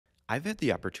I've had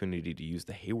the opportunity to use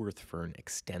the Haworth Fern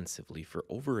extensively for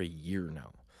over a year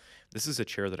now. This is a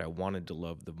chair that I wanted to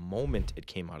love the moment it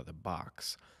came out of the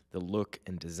box. The look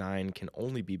and design can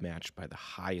only be matched by the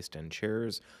highest end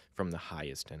chairs from the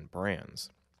highest end brands.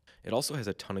 It also has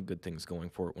a ton of good things going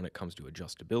for it when it comes to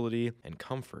adjustability and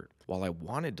comfort. While I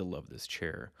wanted to love this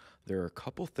chair, there are a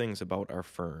couple things about our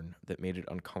Fern that made it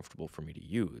uncomfortable for me to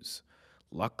use.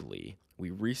 Luckily, we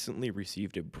recently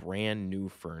received a brand new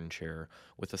Fern chair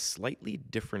with a slightly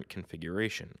different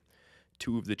configuration.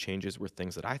 Two of the changes were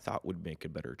things that I thought would make a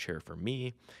better chair for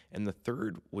me, and the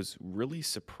third was really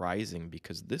surprising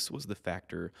because this was the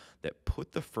factor that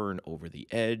put the Fern over the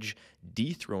edge,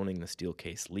 dethroning the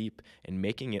Steelcase Leap and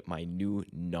making it my new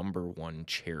number one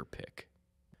chair pick.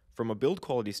 From a build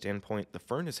quality standpoint, the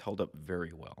Fern has held up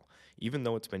very well. Even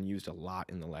though it's been used a lot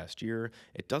in the last year,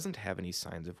 it doesn't have any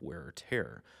signs of wear or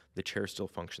tear. The chair still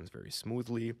functions very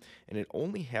smoothly, and it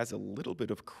only has a little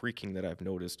bit of creaking that I've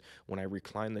noticed when I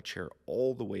recline the chair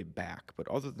all the way back. But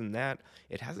other than that,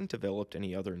 it hasn't developed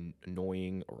any other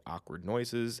annoying or awkward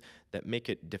noises that make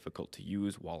it difficult to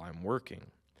use while I'm working.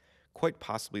 Quite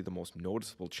possibly the most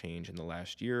noticeable change in the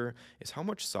last year is how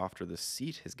much softer the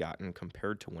seat has gotten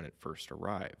compared to when it first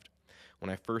arrived. When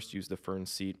I first used the Fern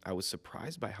seat, I was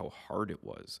surprised by how hard it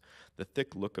was. The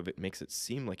thick look of it makes it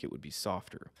seem like it would be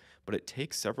softer, but it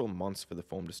takes several months for the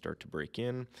foam to start to break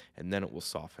in, and then it will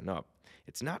soften up.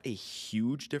 It's not a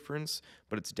huge difference,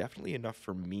 but it's definitely enough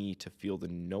for me to feel the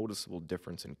noticeable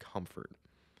difference in comfort.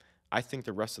 I think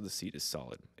the rest of the seat is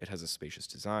solid. It has a spacious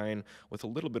design with a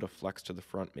little bit of flex to the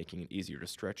front, making it easier to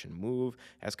stretch and move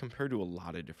as compared to a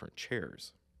lot of different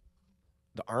chairs.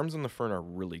 The arms on the Fern are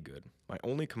really good. My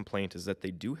only complaint is that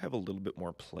they do have a little bit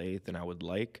more play than I would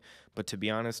like, but to be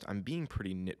honest, I'm being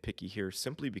pretty nitpicky here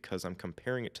simply because I'm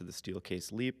comparing it to the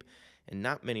Steelcase Leap, and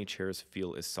not many chairs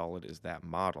feel as solid as that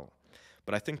model.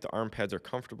 But I think the arm pads are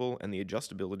comfortable and the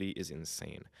adjustability is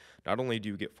insane. Not only do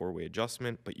you get four-way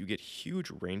adjustment, but you get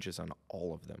huge ranges on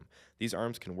all of them. These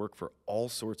arms can work for all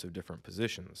sorts of different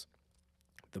positions.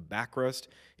 The backrest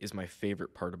is my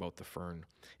favorite part about the Fern.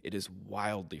 It is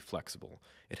wildly flexible.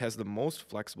 It has the most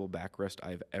flexible backrest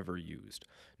I've ever used.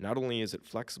 Not only is it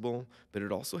flexible, but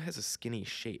it also has a skinny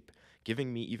shape,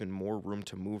 giving me even more room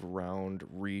to move around,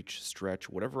 reach, stretch,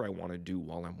 whatever I want to do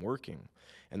while I'm working.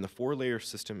 And the four-layer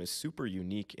system is super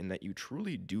unique in that you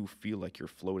truly do feel like you're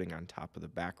floating on top of the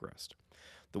backrest.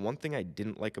 The one thing I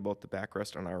didn't like about the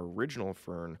backrest on our original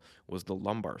Fern was the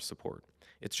lumbar support.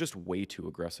 It's just way too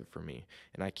aggressive for me,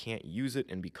 and I can't use it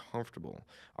and be comfortable.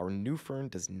 Our new Fern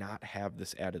does not have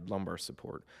this added lumbar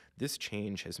support. This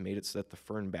change has made it so that the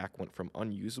Fern back went from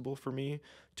unusable for me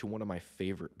to one of my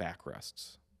favorite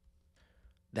backrests.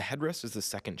 The headrest is the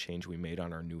second change we made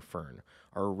on our new Fern.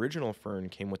 Our original Fern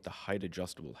came with the height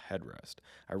adjustable headrest.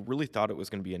 I really thought it was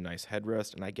going to be a nice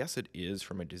headrest, and I guess it is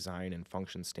from a design and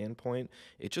function standpoint.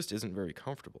 It just isn't very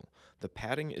comfortable. The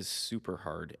padding is super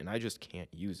hard, and I just can't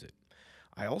use it.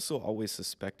 I also always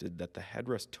suspected that the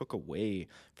headrest took away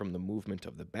from the movement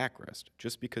of the backrest,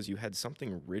 just because you had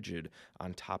something rigid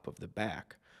on top of the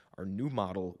back. Our new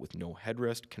model with no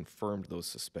headrest confirmed those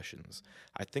suspicions.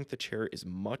 I think the chair is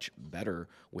much better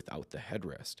without the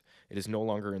headrest. It is no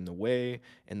longer in the way,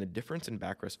 and the difference in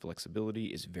backrest flexibility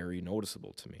is very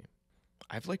noticeable to me.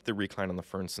 I've liked the recline on the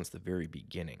Fern since the very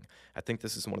beginning. I think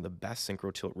this is one of the best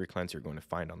synchro tilt reclines you're going to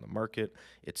find on the market.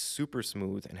 It's super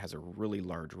smooth and has a really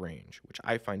large range, which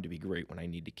I find to be great when I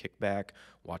need to kick back,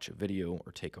 watch a video,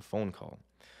 or take a phone call.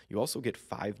 You also get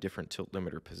 5 different tilt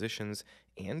limiter positions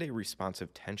and a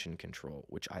responsive tension control,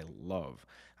 which I love.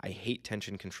 I hate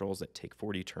tension controls that take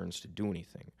 40 turns to do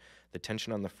anything. The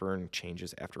tension on the Fern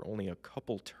changes after only a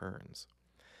couple turns.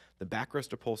 The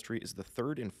backrest upholstery is the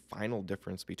third and final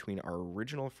difference between our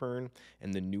original Fern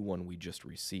and the new one we just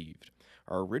received.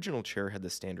 Our original chair had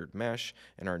the standard mesh,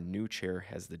 and our new chair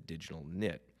has the digital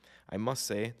knit. I must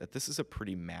say that this is a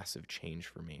pretty massive change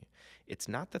for me. It's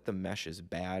not that the mesh is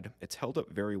bad, it's held up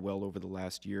very well over the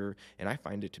last year, and I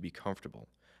find it to be comfortable.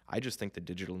 I just think the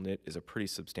digital knit is a pretty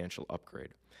substantial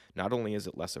upgrade. Not only is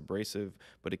it less abrasive,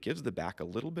 but it gives the back a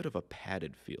little bit of a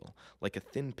padded feel, like a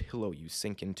thin pillow you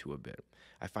sink into a bit.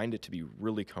 I find it to be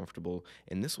really comfortable,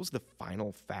 and this was the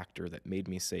final factor that made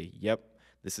me say, yep,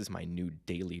 this is my new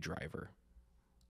daily driver.